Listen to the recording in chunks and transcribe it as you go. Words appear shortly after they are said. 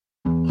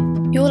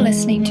You're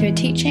listening to a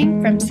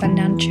teaching from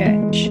Sundown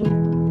Church.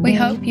 We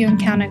hope you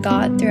encounter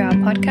God through our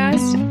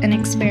podcast and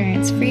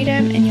experience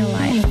freedom in your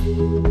life.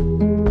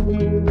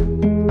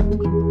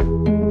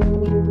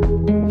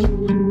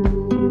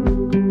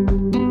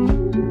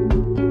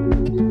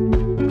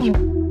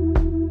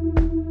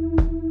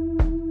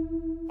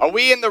 Are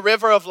we in the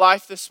river of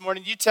life this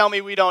morning? You tell me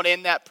we don't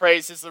end that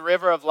praise. Is the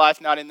river of life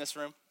not in this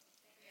room?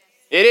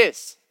 It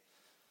is.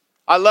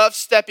 I love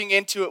stepping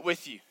into it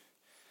with you.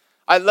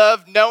 I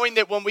love knowing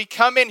that when we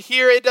come in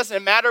here, it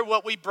doesn't matter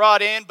what we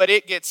brought in, but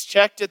it gets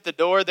checked at the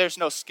door. There's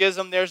no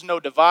schism. There's no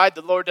divide.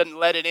 The Lord doesn't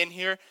let it in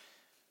here.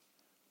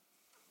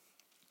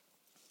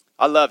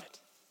 I love it.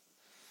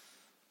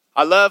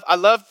 I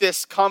love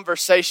this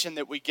conversation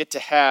that we get to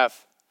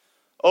have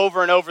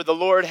over and over. The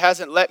Lord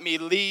hasn't let me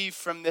leave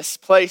from this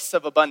place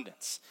of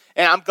abundance.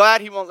 And I'm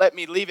glad He won't let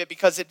me leave it,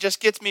 because it just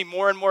gets me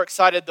more and more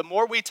excited. The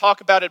more we talk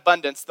about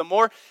abundance, the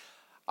more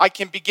I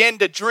can begin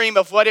to dream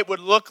of what it would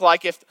look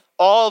like if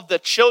all the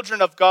children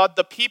of God,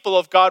 the people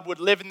of God, would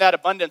live in that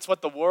abundance,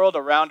 what the world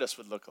around us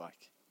would look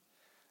like.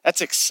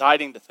 That's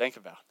exciting to think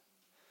about.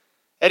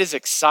 That is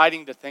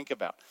exciting to think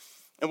about.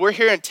 And we're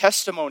hearing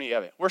testimony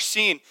of it. We're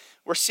seeing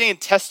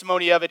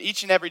testimony of it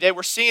each and every day.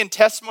 We're seeing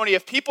testimony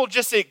of people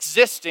just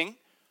existing,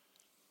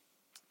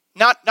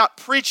 not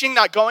preaching,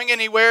 not going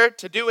anywhere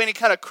to do any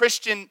kind of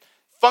Christian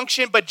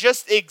function, but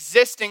just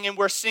existing. And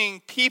we're seeing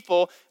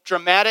people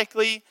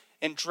dramatically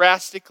and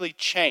drastically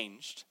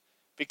changed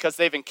because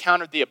they've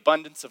encountered the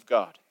abundance of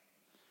God.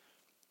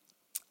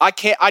 I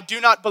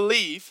do not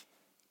believe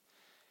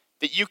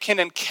that you can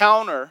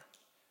encounter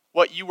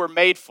what you were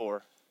made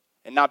for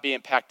and not be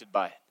impacted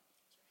by it,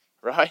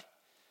 right?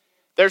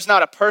 There's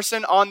not a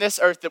person on this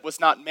earth that was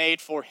not made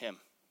for Him,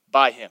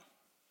 by Him.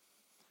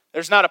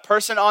 There's not a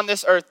person on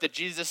this earth that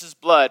Jesus'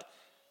 blood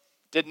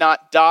did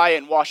not die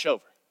and wash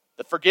over.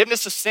 The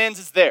forgiveness of sins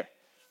is there.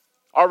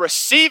 Our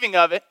receiving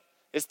of it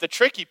is the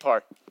tricky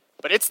part.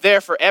 But it's there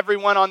for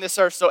everyone on this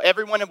earth. So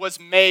everyone was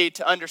made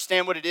to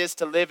understand what it is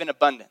to live in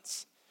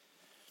abundance.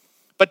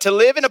 But to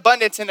live in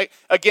abundance, and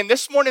again,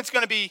 this morning it's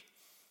going to be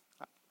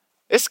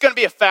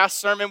a fast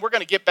sermon. We're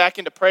going to get back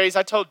into praise.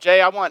 I told Jay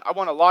I want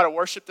a lot of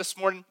worship this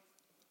morning.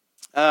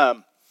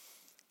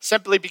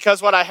 Simply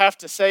because what I have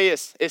to say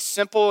is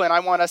simple, and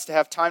I want us to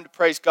have time to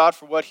praise God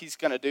for what He's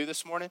going to do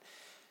this morning.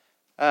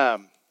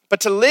 But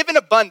to live in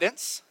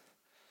abundance,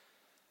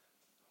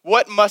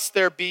 what must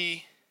there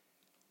be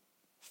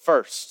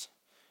first?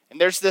 And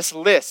there's this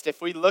list.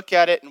 If we look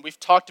at it, and we've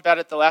talked about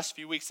it the last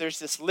few weeks, there's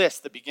this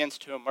list that begins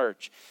to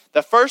emerge.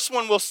 The first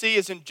one we'll see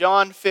is in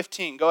John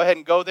 15. Go ahead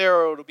and go there,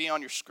 or it'll be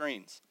on your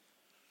screens.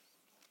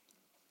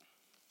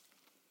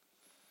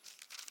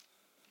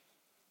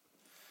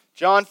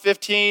 John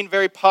 15,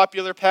 very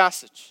popular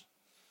passage.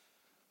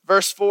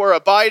 Verse 4,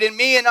 abide in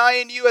me and I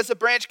in you, as a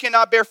branch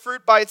cannot bear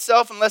fruit by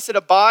itself unless it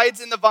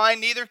abides in the vine,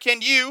 neither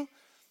can you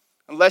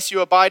unless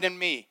you abide in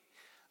me.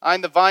 I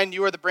am the vine,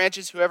 you are the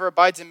branches. Whoever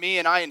abides in me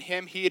and I in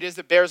him, he it is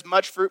that bears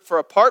much fruit. For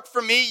apart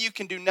from me, you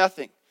can do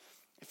nothing.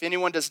 If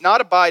anyone does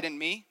not abide in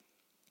me,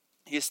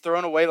 he is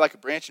thrown away like a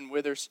branch and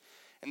withers,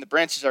 and the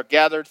branches are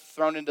gathered,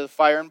 thrown into the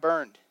fire and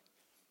burned.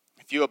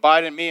 If you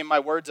abide in me and my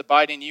words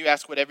abide in you,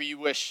 ask whatever you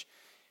wish,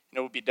 and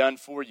it will be done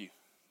for you.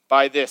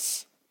 By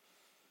this,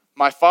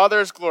 my Father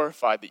is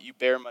glorified, that you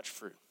bear much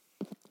fruit.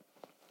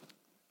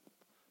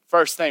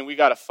 First thing we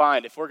got to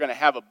find, if we're going to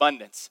have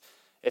abundance,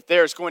 if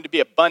there's going to be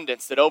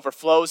abundance that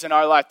overflows in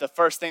our life, the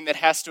first thing that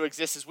has to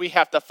exist is we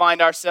have to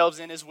find ourselves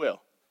in His will,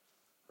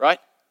 right?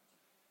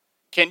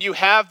 Can you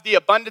have the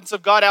abundance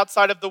of God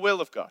outside of the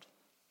will of God?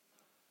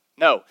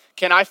 No.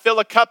 Can I fill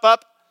a cup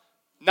up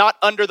not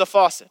under the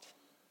faucet?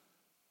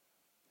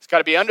 It's got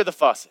to be under the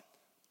faucet,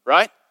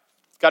 right?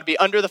 It's got to be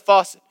under the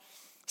faucet.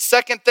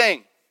 Second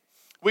thing,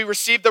 we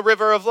receive the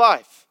river of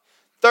life.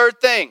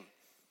 Third thing,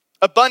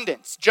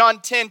 abundance. John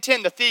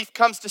 10:10, the thief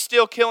comes to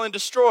steal, kill, and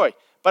destroy.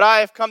 But I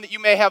have come that you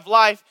may have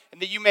life, and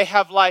that you may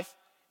have life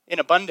in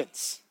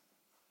abundance.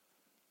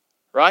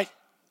 Right?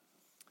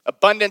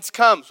 Abundance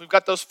comes. We've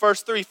got those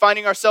first three,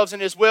 finding ourselves in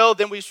His will.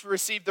 Then we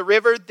receive the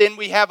river. Then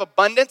we have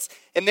abundance.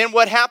 And then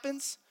what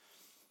happens?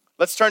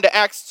 Let's turn to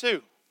Acts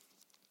 2.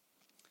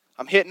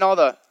 I'm hitting all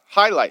the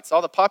highlights,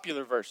 all the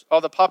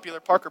popular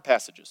Parker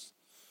passages.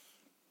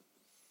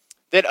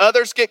 That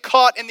others get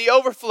caught in the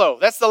overflow.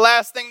 That's the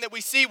last thing that we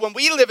see. When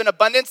we live in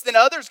abundance, then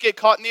others get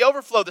caught in the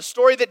overflow. The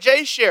story that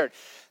Jay shared.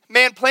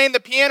 Man playing the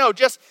piano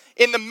just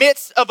in the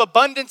midst of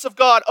abundance of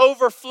God,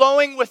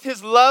 overflowing with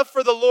his love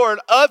for the Lord.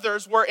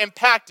 Others were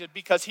impacted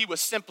because he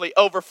was simply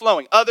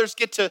overflowing. Others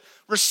get to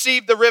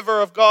receive the river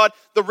of God,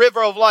 the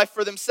river of life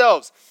for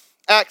themselves.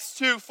 Acts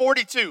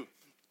 2:42.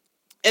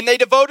 And they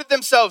devoted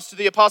themselves to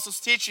the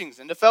apostles' teachings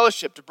and to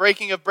fellowship, to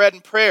breaking of bread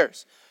and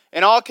prayers.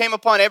 And all came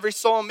upon every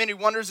soul, and many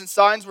wonders and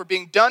signs were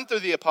being done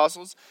through the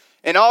apostles.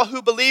 And all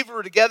who believed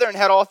were together and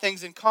had all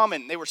things in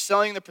common. They were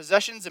selling their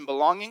possessions and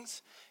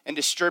belongings and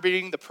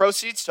distributing the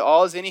proceeds to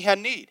all as any had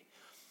need.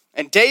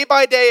 And day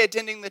by day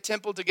attending the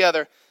temple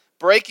together,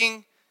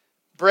 breaking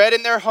bread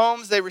in their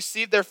homes, they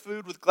received their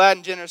food with glad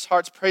and generous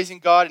hearts, praising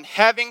God and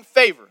having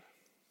favor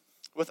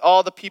with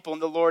all the people,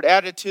 and the Lord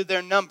added to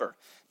their number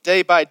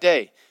day by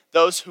day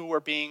those who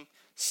were being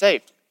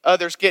saved.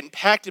 Others get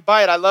impacted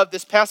by it. I love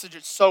this passage.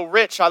 It's so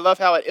rich. I love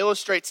how it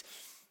illustrates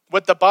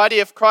what the body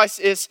of Christ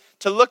is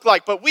to look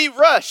like. But we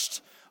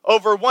rushed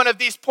over one of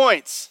these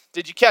points.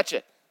 Did you catch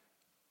it?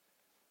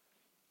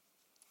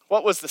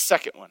 What was the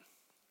second one?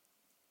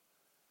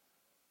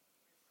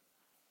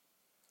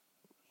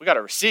 We got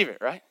to receive it,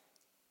 right?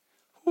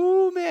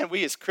 Ooh, man,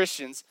 we as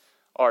Christians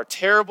are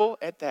terrible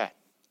at that.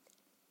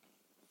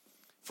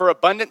 For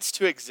abundance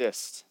to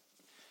exist,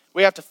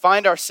 we have to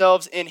find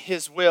ourselves in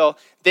His will.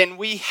 Then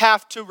we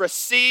have to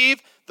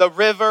receive the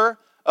river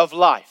of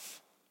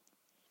life.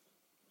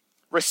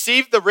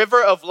 Receive the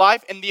river of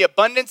life and the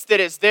abundance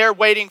that is there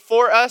waiting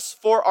for us,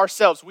 for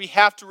ourselves. We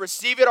have to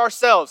receive it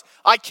ourselves.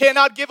 I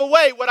cannot give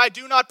away what I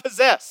do not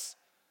possess.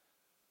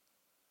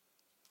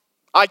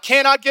 I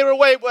cannot give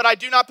away what I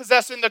do not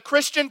possess. In the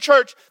Christian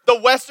church, the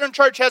Western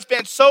church has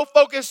been so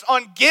focused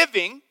on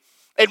giving,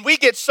 and we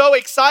get so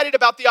excited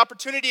about the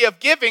opportunity of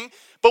giving,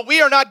 but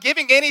we are not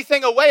giving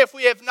anything away if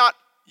we have not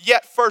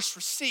yet first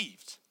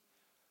received.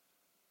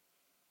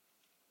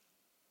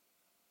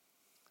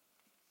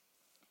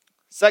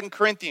 2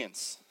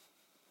 Corinthians.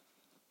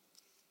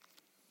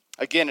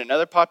 Again,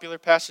 another popular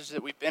passage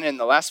that we've been in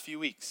the last few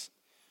weeks.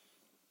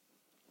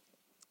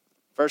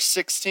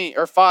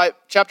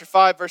 Chapter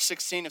 5, verse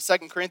 16 of 2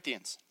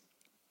 Corinthians.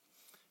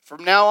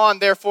 From now on,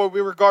 therefore,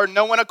 we regard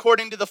no one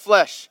according to the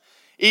flesh.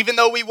 Even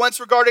though we once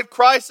regarded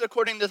Christ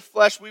according to the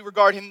flesh, we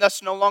regard him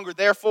thus no longer.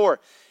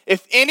 Therefore,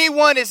 if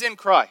anyone is in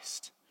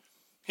Christ,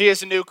 he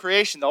is a new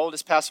creation. The old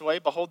has passed away.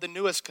 Behold, the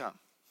new has come.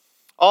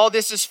 All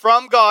this is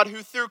from God,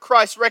 who through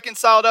Christ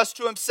reconciled us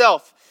to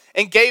himself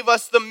and gave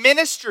us the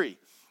ministry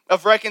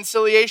of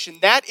reconciliation.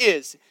 That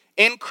is,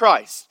 in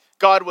Christ,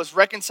 God was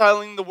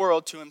reconciling the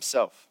world to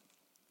himself,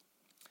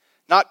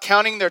 not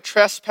counting their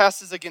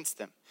trespasses against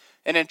them,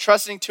 and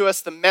entrusting to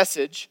us the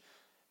message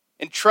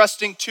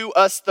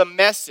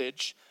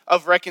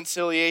of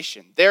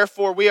reconciliation.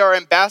 Therefore, we are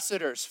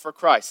ambassadors for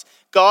Christ,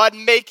 God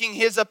making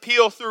his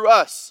appeal through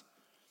us.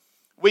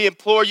 We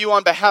implore you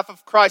on behalf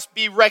of Christ,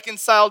 be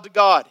reconciled to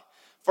God.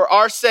 For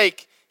our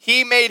sake,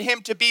 he made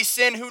him to be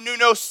sin who knew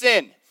no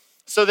sin,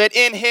 so that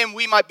in him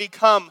we might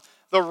become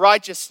the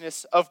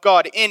righteousness of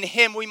God. In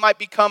him we might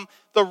become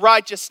the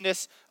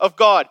righteousness of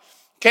God.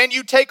 Can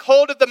you take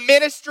hold of the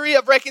ministry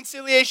of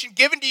reconciliation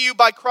given to you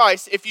by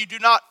Christ if you do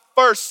not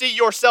first see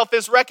yourself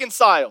as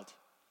reconciled?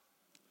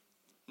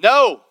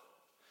 No.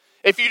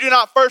 If you do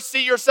not first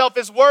see yourself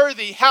as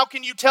worthy, how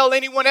can you tell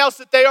anyone else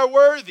that they are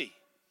worthy?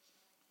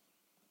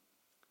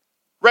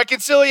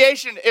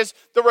 Reconciliation is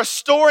the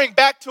restoring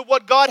back to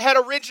what God had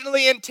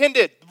originally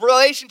intended. The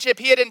relationship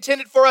he had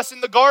intended for us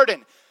in the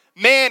garden.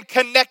 Man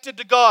connected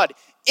to God,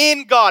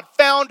 in God,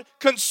 found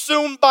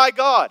consumed by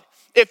God.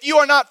 If you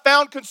are not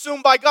found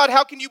consumed by God,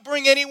 how can you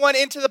bring anyone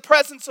into the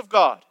presence of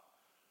God?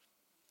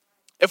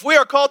 If we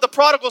are called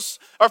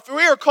if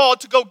we are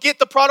called to go get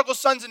the prodigal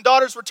sons and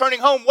daughters returning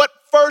home, what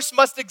first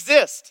must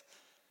exist?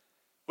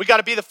 We got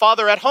to be the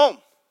father at home.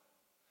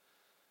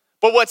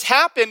 But what's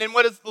happened and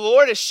what the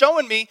Lord is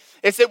showing me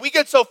is that we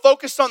get so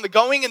focused on the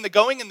going and the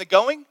going and the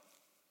going.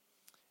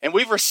 And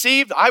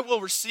I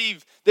will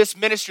receive this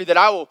ministry that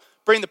I will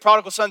bring the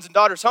prodigal sons and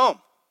daughters home.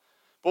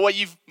 But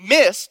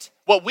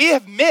what we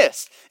have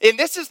missed, and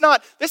this is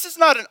not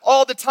an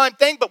all the time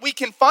thing, but we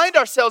can find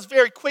ourselves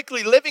very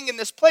quickly living in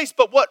this place.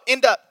 But what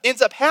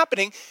ends up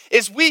happening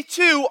is we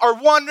too are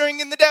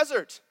wandering in the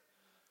desert.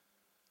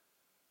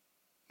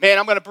 Man,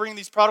 I'm going to bring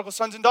these prodigal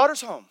sons and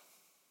daughters home.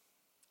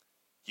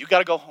 You got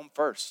to go home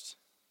first.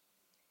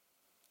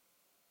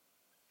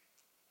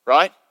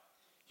 Right?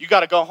 You got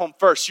to go home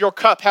first. Your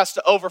cup has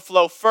to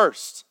overflow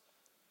first.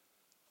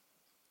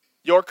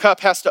 Your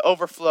cup has to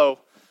overflow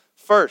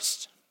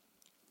first.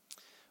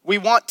 We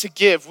want to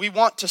give, we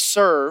want to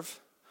serve,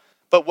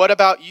 but what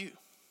about you?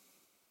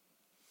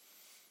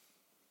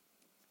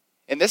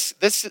 And this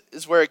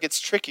is where it gets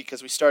tricky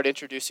because we start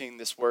introducing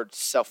this word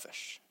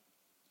selfish.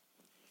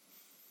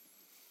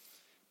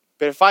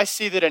 But if I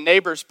see that a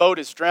neighbor's boat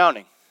is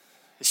drowning,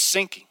 is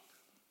sinking,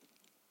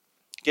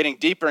 getting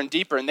deeper and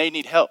deeper, and they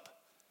need help,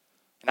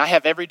 and I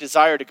have every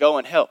desire to go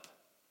and help,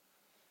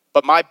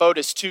 but my boat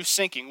is too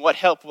sinking, what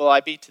help will I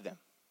be to them?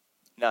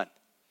 None.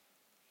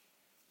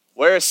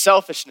 Where is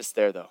selfishness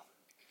there, though?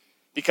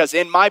 Because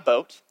in my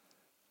boat,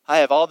 I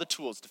have all the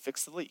tools to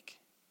fix the leak,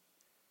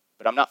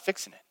 but I'm not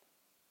fixing it.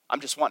 I'm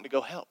just wanting to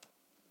go help.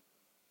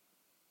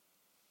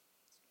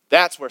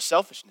 That's where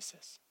selfishness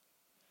is.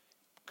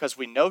 Because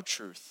we know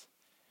truth,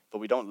 but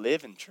we don't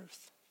live in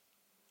truth.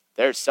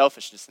 There's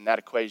selfishness in that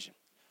equation.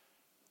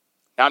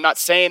 Now, I'm not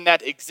saying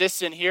that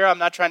exists in here. I'm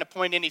not trying to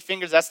point any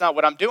fingers. That's not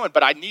what I'm doing.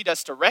 But I need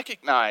us to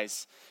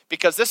recognize,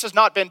 because this has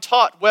not been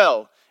taught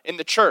well in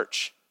the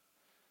church.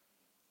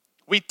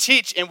 We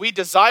teach and we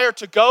desire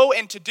to go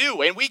and to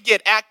do. And we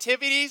get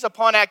activities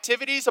upon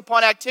activities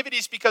upon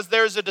activities because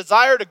there's a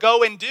desire to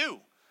go and do.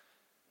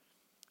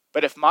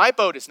 But if my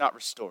boat is not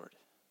restored,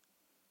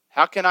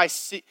 how can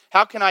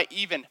I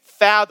even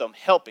fathom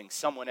helping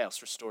someone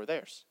else restore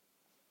theirs?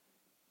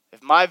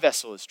 if my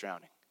vessel is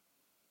drowning?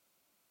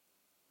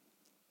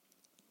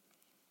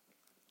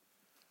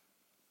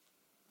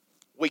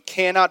 We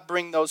cannot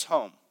bring those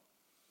home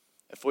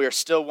if we are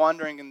still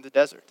wandering in the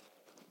desert.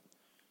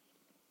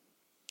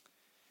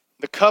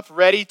 The cup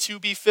ready to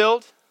be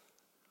filled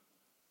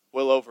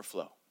will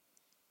overflow.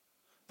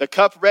 The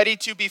cup ready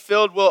to be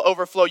filled will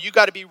overflow. You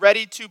got to be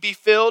ready to be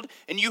filled,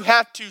 and you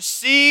have to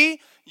see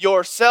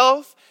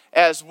yourself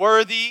as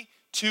worthy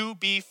to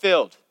be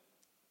filled.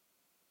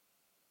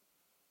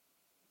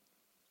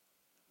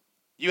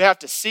 You have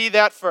to see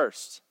that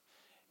first.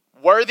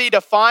 Worthy to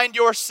find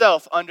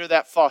yourself under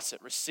that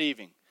faucet,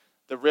 receiving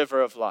the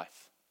river of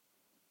life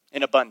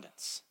in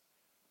abundance.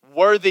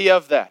 Worthy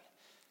of that.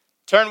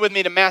 Turn with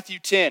me to Matthew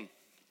 10.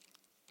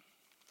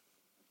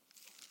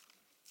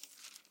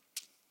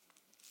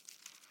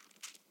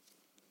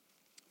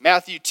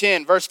 Matthew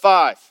 10, verse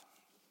 5.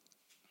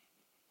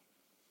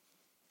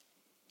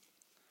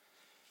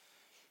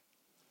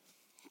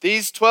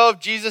 These 12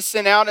 Jesus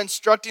sent out,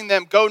 instructing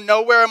them, go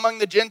nowhere among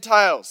the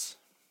Gentiles,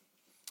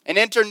 and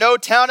enter no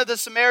town of the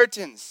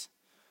Samaritans,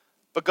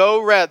 but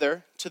go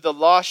rather to the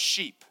lost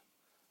sheep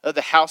of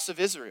the house of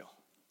Israel.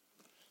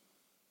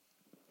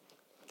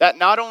 That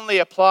not only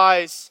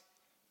applies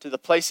to the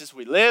places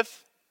we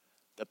live,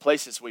 the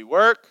places we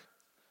work,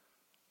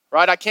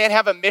 right? I can't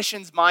have a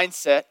missions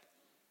mindset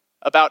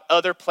about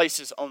other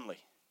places only.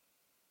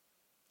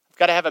 I've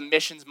got to have a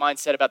missions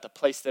mindset about the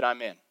place that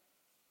I'm in,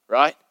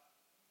 right?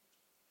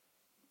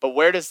 But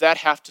where does that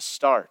have to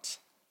start?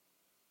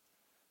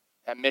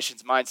 That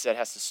missions mindset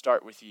has to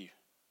start with you.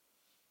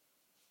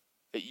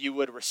 That you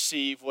would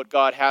receive what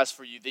God has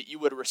for you. That you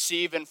would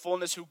receive in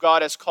fullness who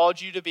God has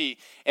called you to be.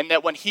 And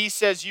that when He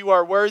says you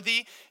are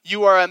worthy,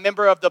 you are a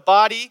member of the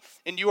body,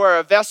 and you are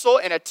a vessel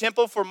and a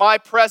temple for my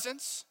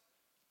presence.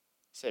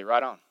 Say,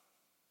 right on.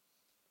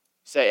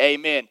 Say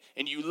amen.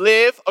 And you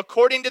live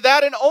according to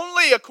that and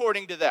only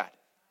according to that.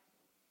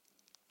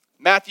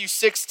 Matthew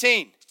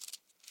 16.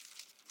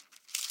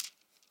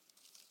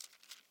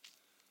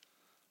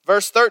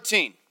 Verse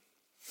 13.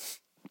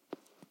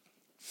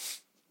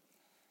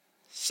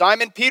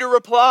 Simon Peter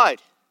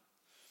replied,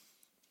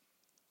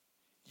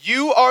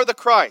 you are the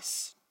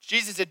Christ.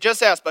 Jesus had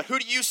just asked, but who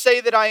do you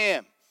say that I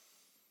am?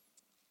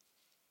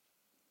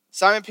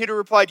 Simon Peter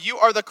replied, you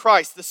are the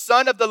Christ, the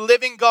Son of the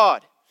living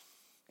God.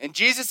 And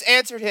Jesus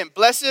answered him,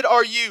 blessed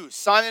are you,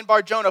 Simon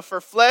Bar-Jonah,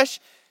 for flesh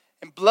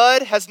and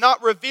blood has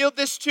not revealed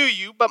this to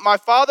you, but my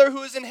Father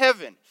who is in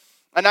heaven.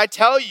 And I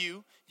tell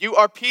you, you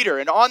are Peter,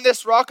 and on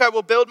this rock I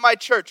will build my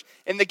church,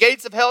 and the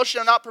gates of hell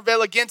shall not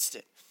prevail against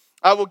it.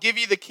 I will give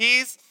you the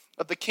keys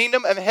of the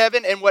kingdom of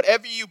heaven, and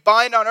whatever you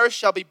bind on earth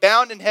shall be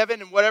bound in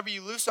heaven, and whatever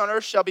you loose on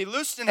earth shall be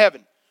loosed in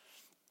heaven.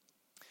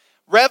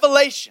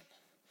 Revelation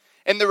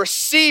and the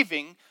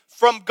receiving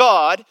from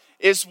God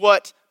is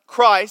what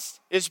Christ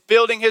is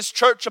building His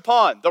church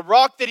upon. The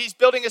rock that He's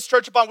building His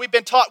church upon. We've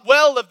been taught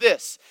well of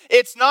this.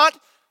 It's not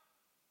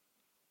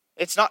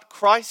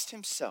Christ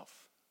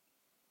Himself.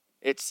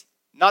 It's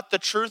not the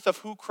truth of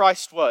who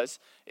Christ was.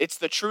 It's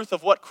the truth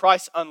of what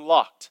Christ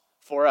unlocked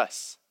for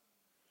us.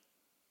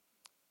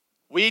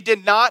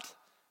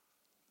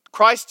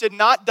 Christ did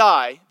not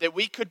die that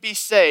we could be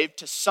saved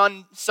to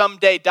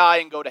someday die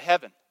and go to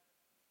heaven.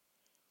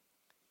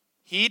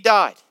 He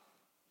died.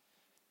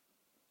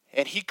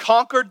 And He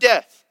conquered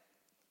death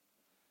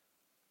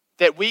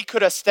that we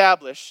could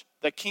establish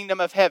the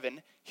kingdom of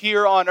heaven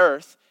here on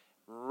earth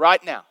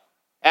right now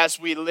as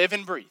we live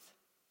and breathe.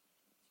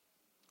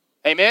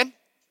 Amen?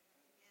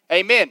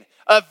 Amen.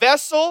 A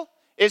vessel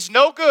is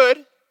no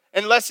good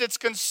unless it's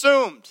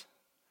consumed.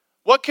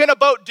 What can a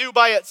boat do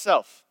by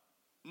itself?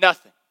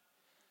 Nothing.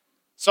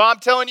 So I'm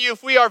telling you,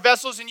 if we are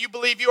vessels and you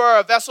believe you are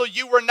a vessel,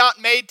 you were not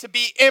made to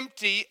be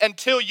empty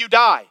until you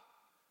die.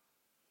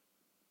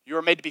 You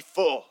were made to be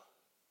full.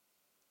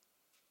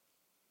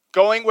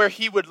 Going where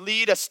He would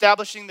lead,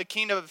 establishing the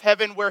kingdom of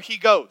heaven where He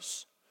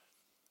goes.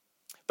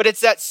 But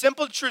it's that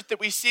simple truth that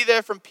we see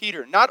there from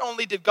Peter. Not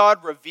only did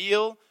God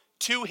reveal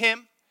to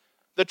him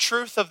the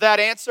truth of that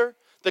answer,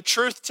 the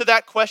truth to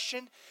that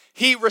question,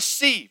 he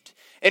received.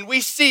 And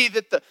we see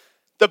that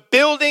the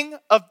building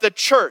of the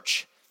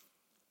church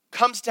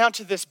comes down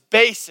to this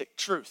basic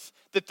truth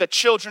that the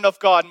children of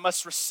God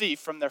must receive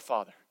from their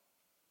Father.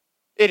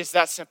 It is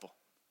that simple.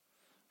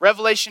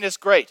 Revelation is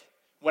great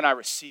when I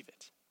receive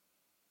it.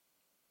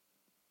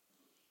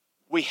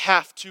 We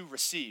have to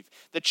receive.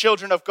 The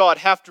children of God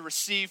have to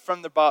receive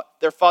from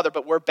their Father,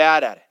 but we're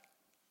bad at it.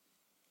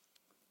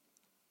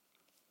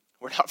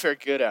 We're not very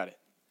good at it.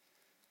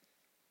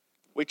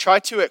 We try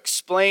to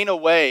explain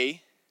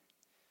away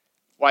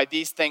why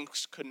these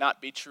things could not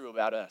be true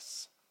about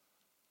us.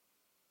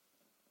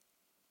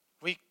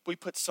 We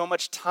put so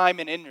much time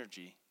and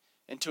energy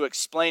into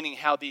explaining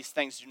how these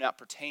things do not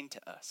pertain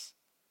to us.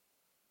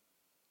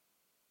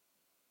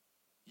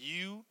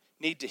 You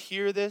need to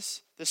hear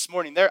this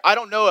morning. I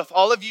don't know if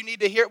all of you need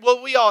to hear it.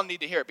 Well, we all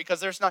need to hear it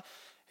because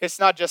it's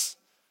not just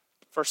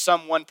for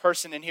one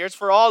person in here. It's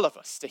for all of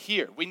us to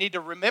hear. We need to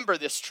remember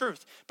this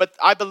truth. But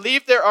I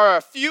believe there are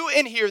a few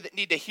in here that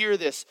need to hear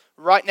this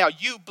right now.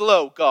 You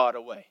blow God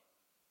away.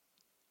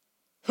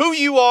 who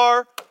you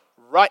are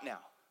right now,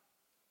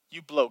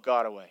 you blow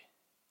God away.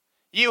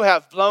 You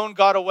have blown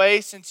God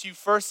away since you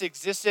first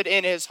existed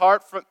in his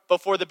heart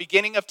before the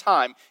beginning of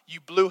time. You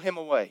blew him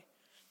away.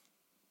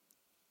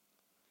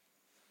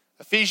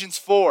 Ephesians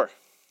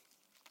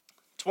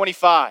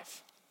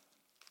 4:25.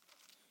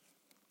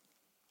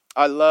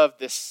 I love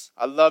this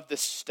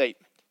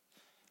statement.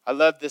 I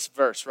love this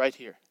verse right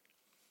here.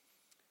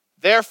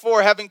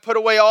 Therefore, having put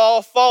away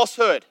all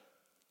falsehood,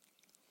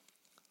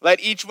 let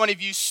each one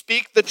of you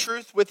speak the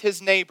truth with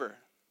his neighbor.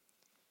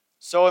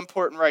 So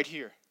important right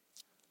here.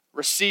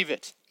 Receive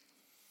it.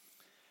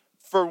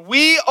 For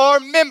we are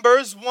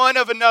members one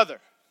of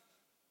another.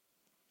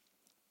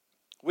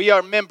 We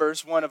are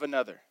members one of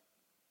another.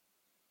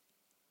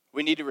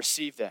 We need to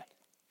receive that.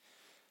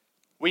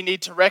 We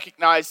need to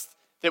recognize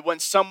that when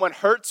someone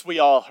hurts, we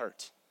all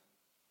hurt.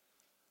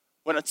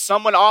 When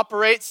someone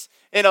operates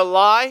in a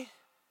lie,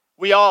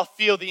 we all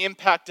feel the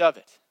impact of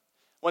it.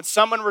 When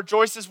someone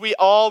rejoices, we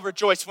all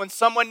rejoice. When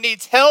someone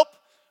needs help,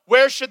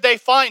 where should they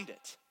find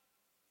it?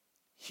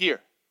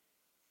 Here.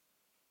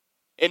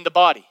 In the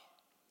body.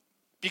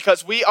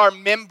 Because we are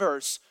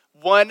members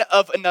one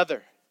of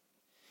another.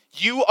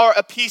 You are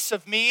a piece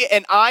of me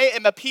and I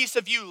am a piece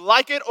of you,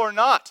 like it or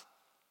not.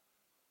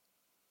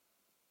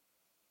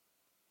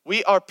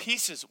 We are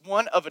pieces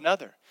one of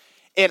another.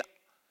 And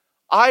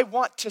I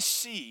want to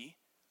see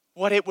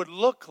what it would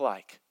look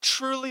like.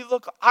 Truly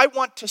look. I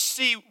want to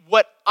see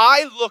what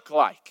I look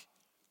like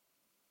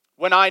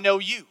when I know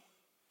you.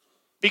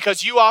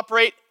 Because you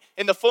operate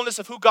in the fullness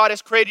of who God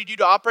has created you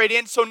to operate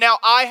in. So now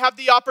I have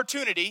the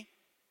opportunity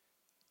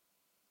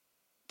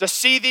to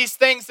see these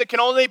things that can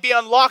only be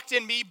unlocked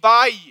in me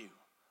by you,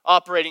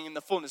 operating in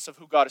the fullness of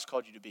who God has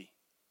called you to be.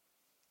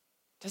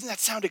 Doesn't that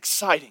sound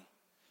exciting?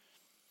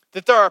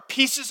 That there are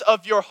pieces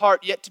of your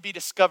heart yet to be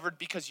discovered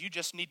because you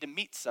just need to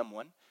meet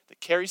someone that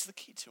carries the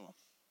key to them.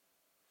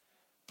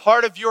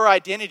 Part of your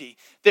identity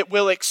that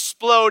will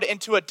explode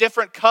into a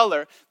different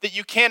color that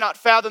you cannot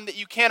fathom, that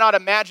you cannot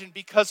imagine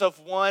because of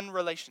one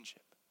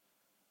relationship.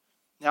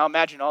 Now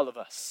imagine all of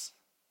us.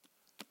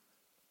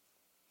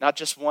 Not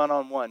just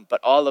one-on-one, but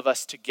all of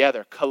us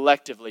together,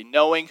 collectively,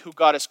 knowing who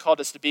God has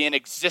called us to be and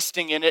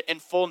existing in it in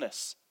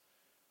fullness.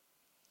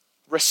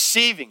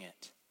 Receiving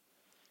it.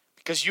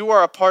 Because you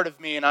are a part of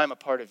me and I'm a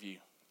part of you.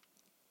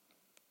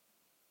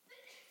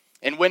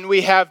 And when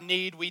we have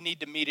need, we need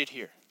to meet it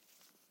here.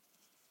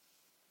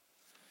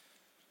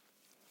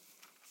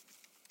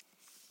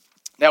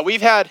 Now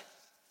we've had,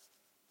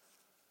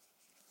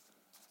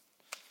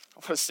 I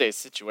want to say a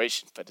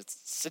situation, but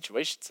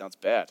situation sounds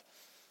bad.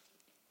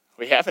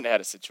 We haven't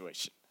had a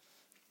situation.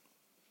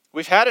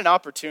 We've had an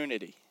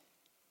opportunity.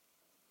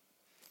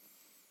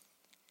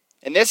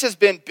 And this has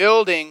been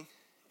building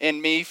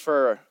in me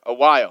for a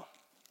while.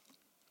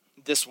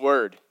 This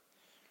word.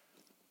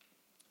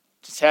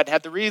 Just hadn't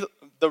had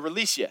the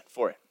release yet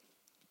for it.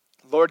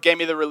 The Lord gave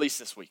me the release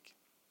this week.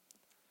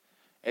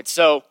 And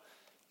so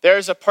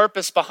there's a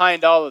purpose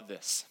behind all of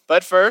this.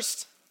 But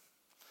first,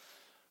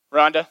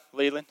 Rhonda,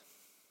 Leland,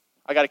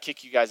 I got to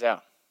kick you guys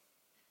out.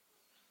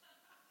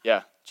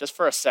 Yeah, just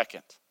for a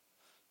second.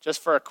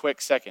 Just for a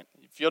quick second.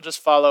 If you'll just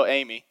follow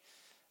Amy,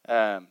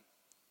 we're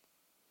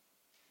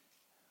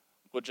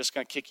just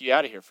going to kick you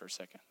out of here for a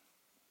second.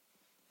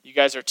 You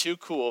guys are too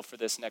cool for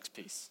this next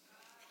piece.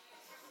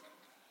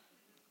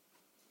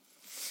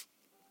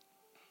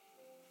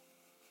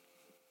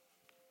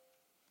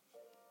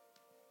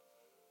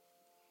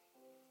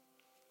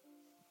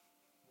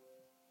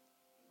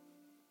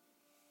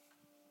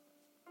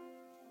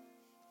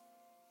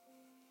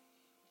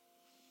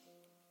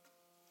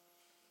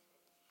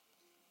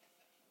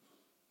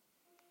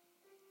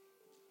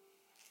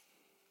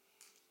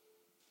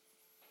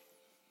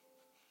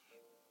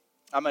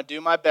 I'm going to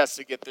do my best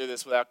to get through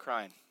this without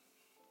crying.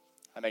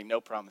 I make no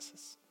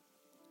promises.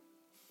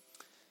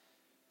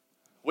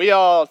 We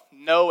all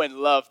know and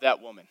love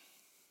that woman.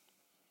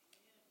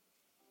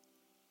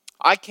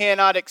 I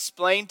cannot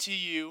explain to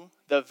you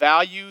the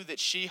value that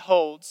she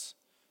holds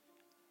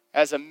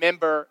as a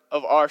member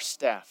of our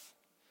staff.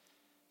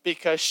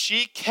 Because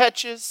she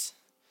catches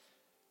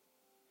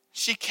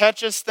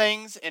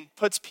things and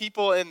puts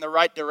people in the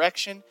right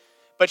direction.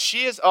 But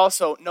she is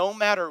also, no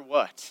matter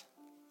what,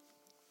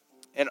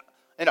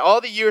 in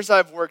all the years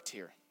I've worked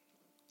here,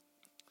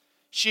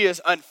 she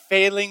is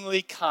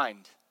unfailingly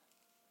kind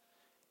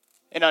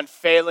and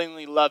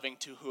unfailingly loving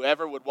to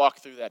whoever would walk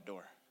through that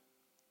door.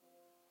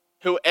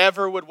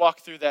 Whoever would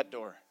walk through that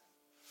door.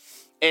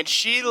 And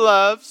she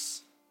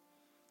loves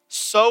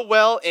so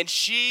well, and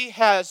she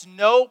has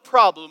no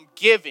problem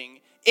giving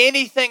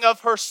anything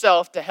of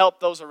herself to help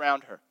those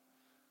around her.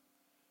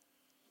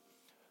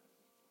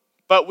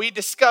 But we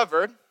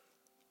discovered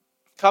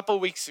a couple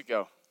weeks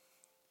ago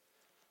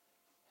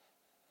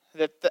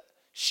that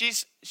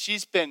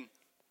she's been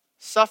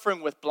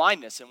suffering with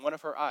blindness in one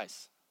of her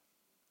eyes.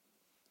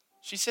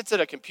 She sits at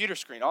a computer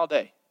screen all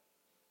day.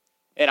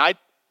 And I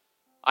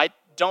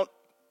don't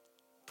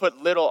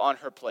put little on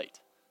her plate.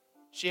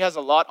 She has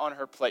a lot on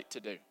her plate to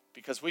do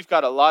because we've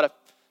got a lot of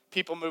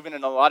people moving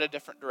in a lot of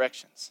different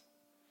directions.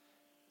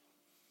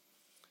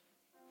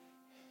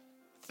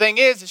 thing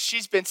is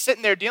she's been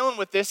sitting there dealing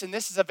with this, and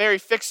this is a very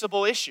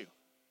fixable issue.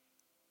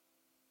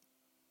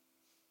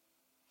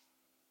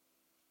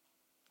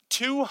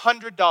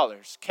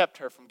 $200 kept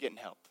her from getting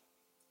help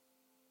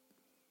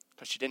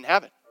because she didn't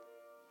have it.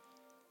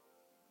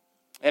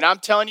 And I'm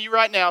telling you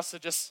right now, so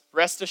just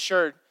rest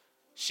assured,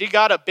 she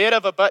got a bit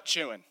of a butt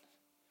chewing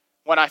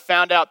when I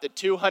found out that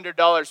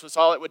 $200 was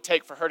all it would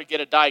take for her to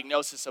get a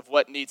diagnosis of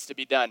what needs to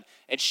be done,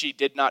 and she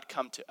did not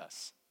come to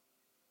us.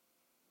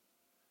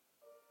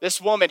 This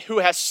woman who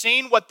has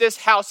seen what this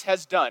house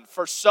has done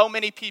for so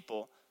many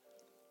people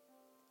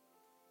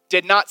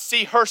did not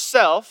see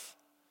herself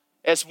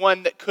as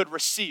one that could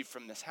receive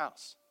from this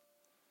house.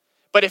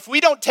 But if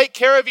we don't take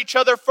care of each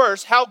other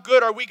first, how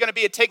good are we going to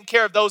be at taking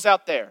care of those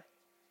out there?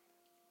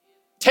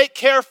 Take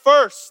care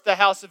first, the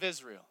house of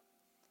Israel.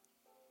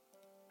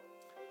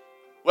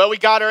 Well, we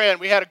got her in.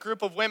 We had a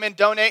group of women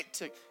donate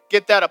to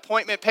get that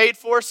appointment paid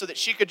for so that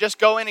she could just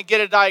go in and get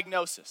a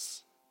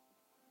diagnosis.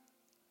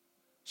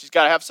 She's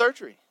got to have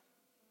surgery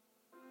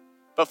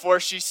before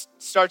she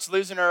starts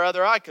losing her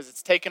other eye because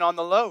it's taken on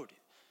the load.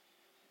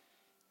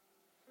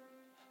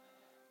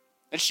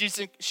 And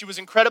she was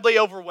incredibly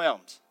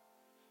overwhelmed.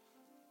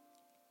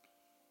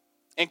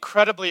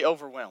 Incredibly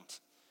overwhelmed.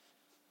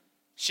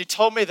 She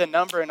told me the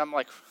number and I'm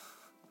like,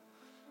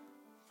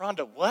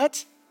 Rhonda,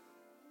 what?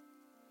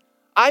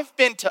 I've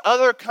been to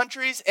other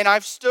countries and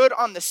I've stood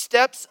on the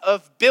steps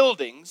of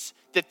buildings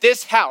that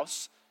this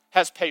house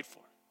has paid for.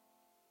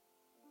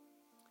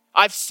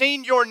 I've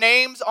seen your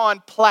names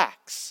on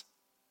plaques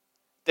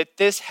that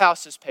this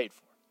house has paid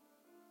for.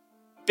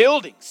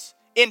 Buildings,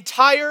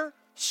 entire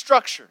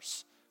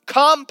structures,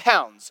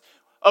 compounds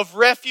of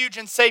refuge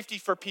and safety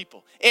for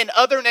people in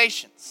other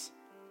nations.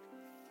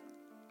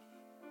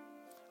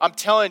 I'm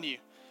telling you,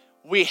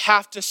 we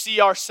have to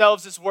see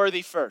ourselves as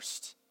worthy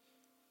first.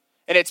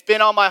 And it's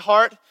been on my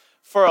heart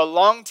for a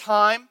long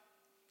time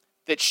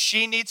that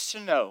she needs to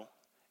know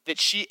that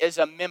she is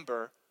a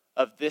member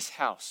of this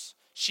house.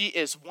 She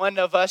is one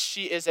of us.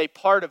 She is a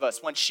part of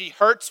us. When she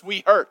hurts,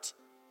 we hurt.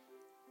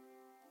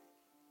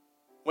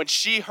 When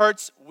she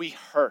hurts, we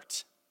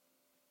hurt.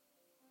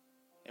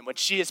 And when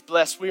she is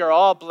blessed, we are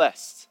all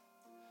blessed.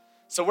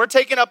 So we're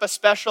taking up a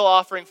special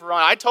offering for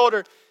Ron. I told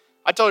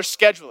her,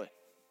 schedule it.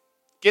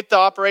 Get the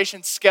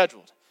operation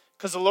scheduled.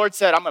 Because the Lord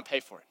said, I'm going to pay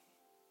for it.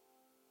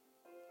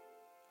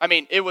 I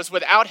mean, it was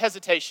without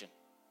hesitation.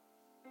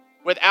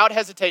 Without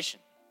hesitation.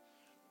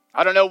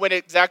 I don't know when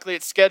exactly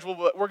it's scheduled,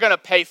 but we're going to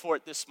pay for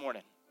it this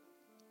morning.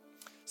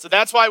 So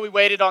that's why we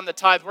waited on the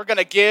tithe. We're going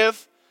to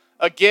give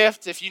a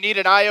gift. If you need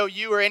an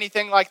IOU or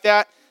anything like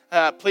that,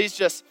 please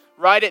just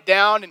write it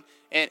down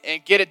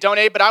and get it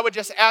donated. But I would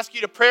just ask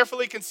you to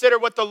prayerfully consider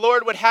what the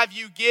Lord would have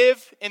you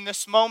give in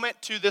this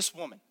moment to this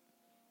woman.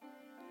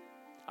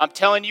 I'm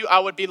telling you, I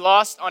would be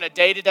lost on a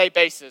day-to-day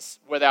basis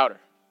without her.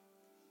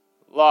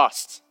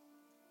 Lost.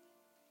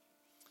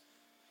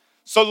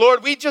 So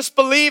Lord, we just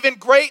believe in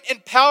great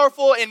and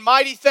powerful and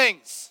mighty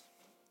things.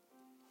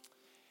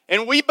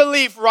 And we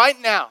believe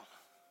right now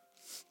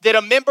that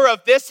a member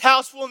of this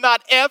house will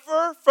not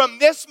ever, from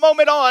this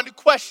moment on,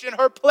 question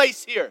her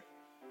place here.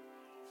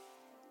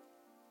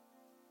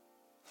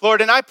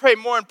 Lord, and I pray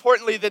more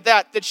importantly than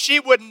that she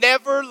would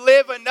never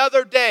live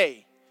another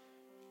day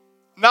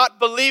not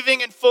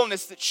believing in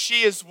fullness that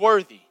she is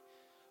worthy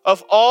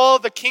of all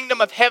the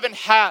kingdom of heaven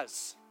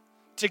has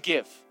to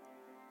give.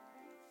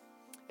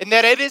 And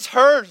that it is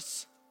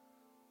hers.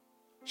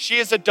 She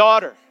is a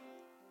daughter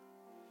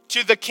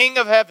to the King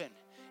of heaven.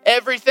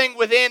 Everything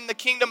within the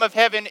kingdom of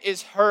heaven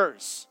is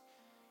hers.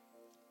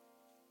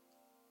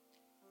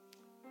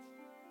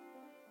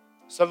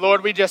 So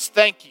Lord, we just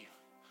thank you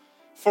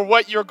for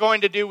what you're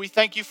going to do. We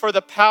thank you for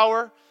the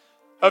power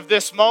of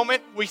this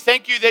moment. We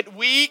thank you that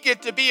we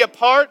get to be a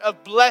part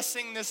of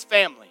blessing this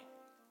family.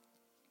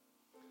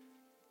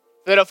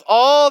 That of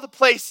all the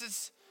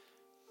places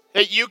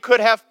that you could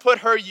have put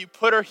her, you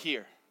put her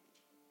here.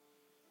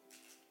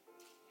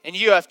 And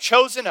you have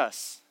chosen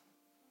us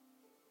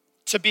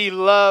to be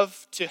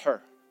love to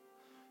her,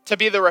 to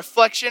be the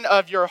reflection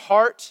of your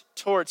heart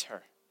towards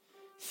her.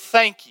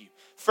 Thank you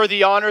for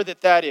the honor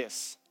that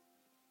is.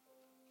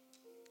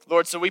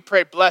 Lord, so we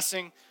pray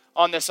blessing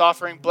on this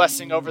offering,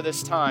 blessing over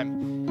this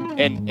time.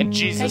 And in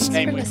Jesus'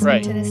 name we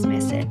pray. Thanks for listening to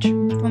this message.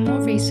 For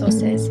more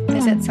resources,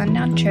 visit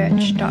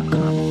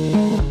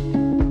sundownchurch.com.